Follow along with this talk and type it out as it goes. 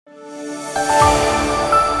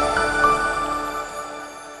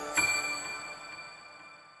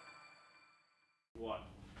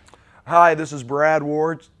Hi, this is Brad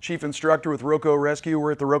Warr, Chief Instructor with Roco Rescue.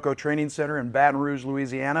 We're at the Roco Training Center in Baton Rouge,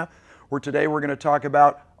 Louisiana, where today we're going to talk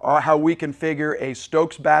about how we configure a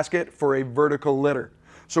Stokes basket for a vertical litter.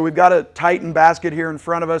 So we've got a Titan basket here in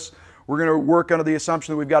front of us. We're going to work under the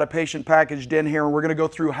assumption that we've got a patient packaged in here, and we're going to go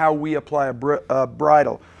through how we apply a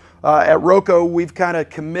bridle. At Roco, we've kind of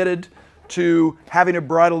committed to having a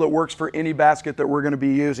bridle that works for any basket that we're going to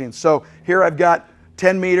be using. So here I've got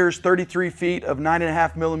 10 meters, 33 feet of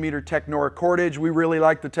 9.5 millimeter Technora cordage. We really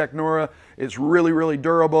like the Technora. It's really, really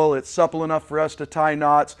durable. It's supple enough for us to tie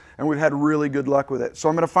knots, and we've had really good luck with it. So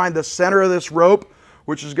I'm going to find the center of this rope,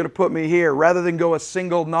 which is going to put me here. Rather than go a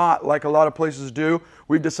single knot like a lot of places do,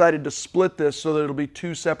 we've decided to split this so that it'll be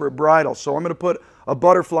two separate bridles. So I'm going to put a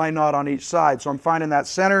butterfly knot on each side. So I'm finding that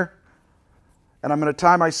center, and I'm going to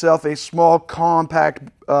tie myself a small, compact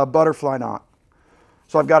butterfly knot.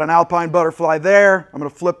 So I've got an alpine butterfly there. I'm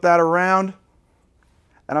going to flip that around,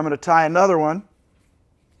 and I'm going to tie another one.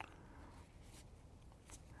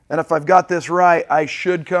 And if I've got this right, I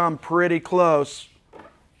should come pretty close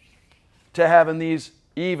to having these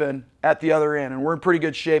even at the other end. And we're in pretty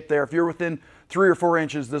good shape there. If you're within 3 or 4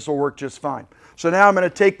 inches, this will work just fine. So now I'm going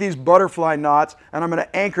to take these butterfly knots, and I'm going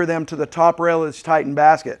to anchor them to the top rail of this Titan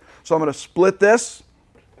basket. So I'm going to split this.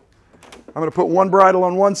 I'm going to put one bridle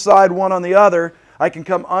on one side, one on the other. I can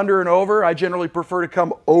come under and over. I generally prefer to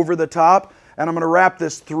come over the top, and I'm going to wrap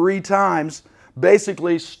this 3 times,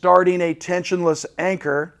 basically starting a tensionless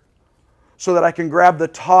anchor so that I can grab the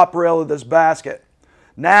top rail of this basket.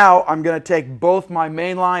 Now I'm going to take both my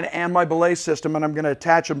main line and my belay system, and I'm going to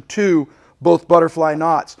attach them to both butterfly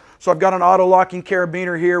knots. So I've got an auto locking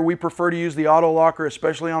carabiner here. We prefer to use the auto locker,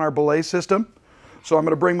 especially on our belay system. So I'm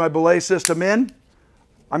going to bring my belay system in.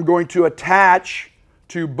 I'm going to attach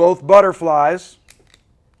to both butterflies,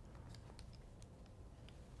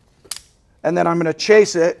 and then I'm going to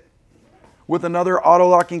chase it with another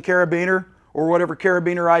auto-locking carabiner or whatever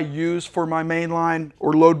carabiner I use for my mainline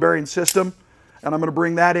or load-bearing system. And I'm going to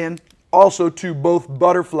bring that in also to both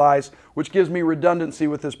butterflies, which gives me redundancy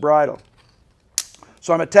with this bridle.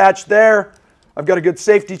 So I'm attached there. I've got a good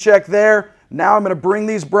safety check there. Now I'm going to bring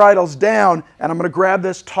these bridles down, and I'm going to grab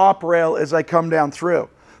this top rail as I come down through.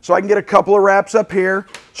 So I can get a couple of wraps up here,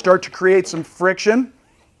 start to create some friction.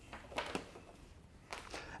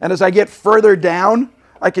 And as I get further down,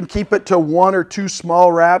 I can keep it to 1 or 2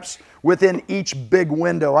 small wraps within each big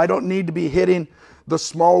window. I don't need to be hitting the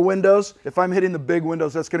small windows. If I'm hitting the big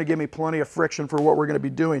windows, that's going to give me plenty of friction for what we're going to be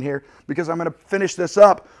doing here, because I'm going to finish this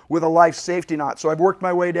up with a life safety knot. So I've worked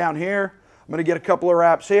my way down here. I'm going to get a couple of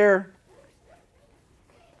wraps here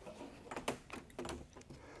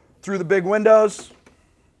through the big windows.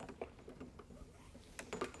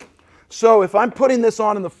 So if I'm putting this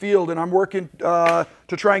on in the field and I'm working to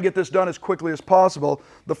try and get this done as quickly as possible,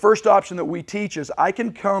 the first option that we teach is I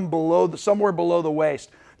can come below somewhere below the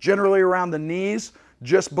waist, generally around the knees,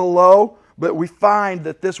 just below, but we find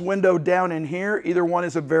that this window down in here, either one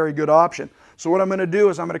is a very good option. So what I'm going to do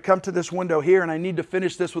is I'm going to come to this window here, and I need to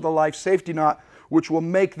finish this with a life safety knot, which will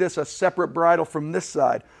make this a separate bridle from this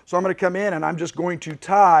side. So I'm going to come in, and I'm just going to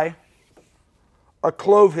tie a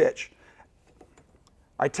clove hitch.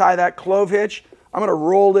 I tie that clove hitch. I'm going to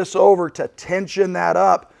roll this over to tension that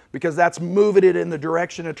up, because that's moving it in the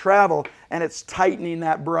direction of travel, and it's tightening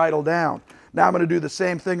that bridle down. Now I'm going to do the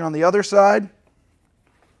same thing on the other side.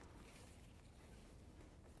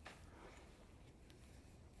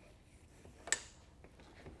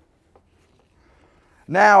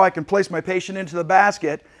 Now I can place my patient into the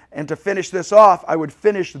basket, and to finish this off, I would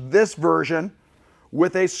finish this version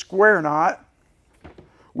with a square knot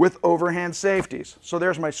with overhand safeties. So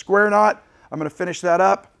there's my square knot. I'm going to finish that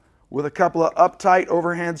up with a couple of uptight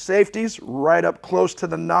overhand safeties right up close to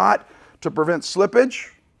the knot to prevent slippage.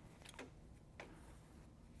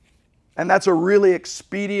 And that's a really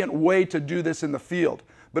expedient way to do this in the field.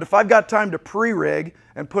 But if I've got time to pre-rig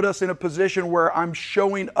and put us in a position where I'm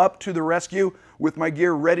showing up to the rescue with my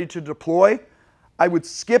gear ready to deploy, I would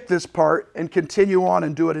skip this part and continue on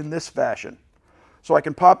and do it in this fashion. So I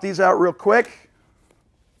can pop these out real quick.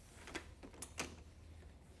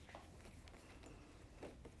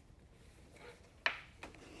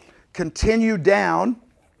 Continue down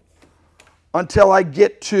until I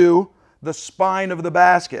get to the spine of the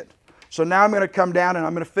basket. So now I'm going to come down, and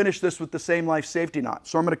I'm going to finish this with the same life safety knot.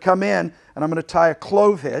 So I'm going to come in, and I'm going to tie a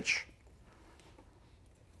clove hitch.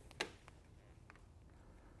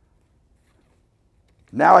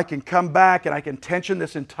 Now I can come back, and I can tension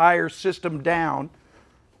this entire system down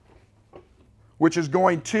which is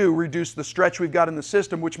going to reduce the stretch we've got in the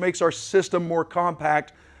system, which makes our system more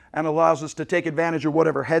compact and allows us to take advantage of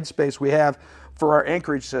whatever headspace we have for our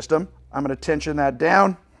anchorage system. I'm going to tension that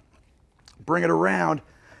down, bring it around,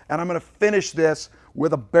 and I'm going to finish this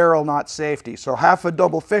with a barrel knot safety. So half a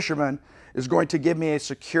double fisherman is going to give me a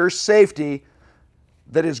secure safety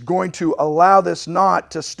that is going to allow this knot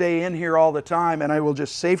to stay in here all the time, and I will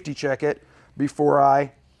just safety check it before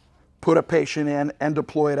I put a patient in and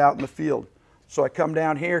deploy it out in the field. So I come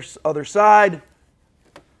down here, other side,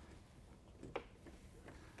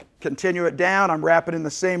 continue it down. I'm wrapping in the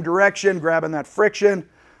same direction, grabbing that friction.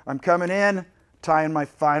 I'm coming in, tying my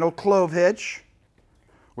final clove hitch,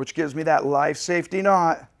 which gives me that life safety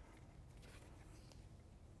knot.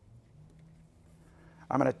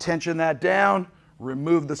 I'm going to tension that down,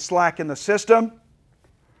 remove the slack in the system,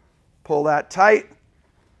 pull that tight,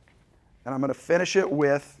 and I'm going to finish it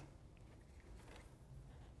with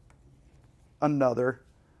another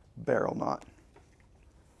barrel knot.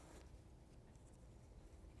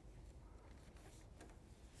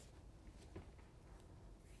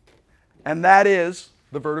 And that is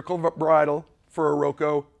the vertical bridle for a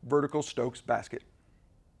Roco vertical Stokes basket.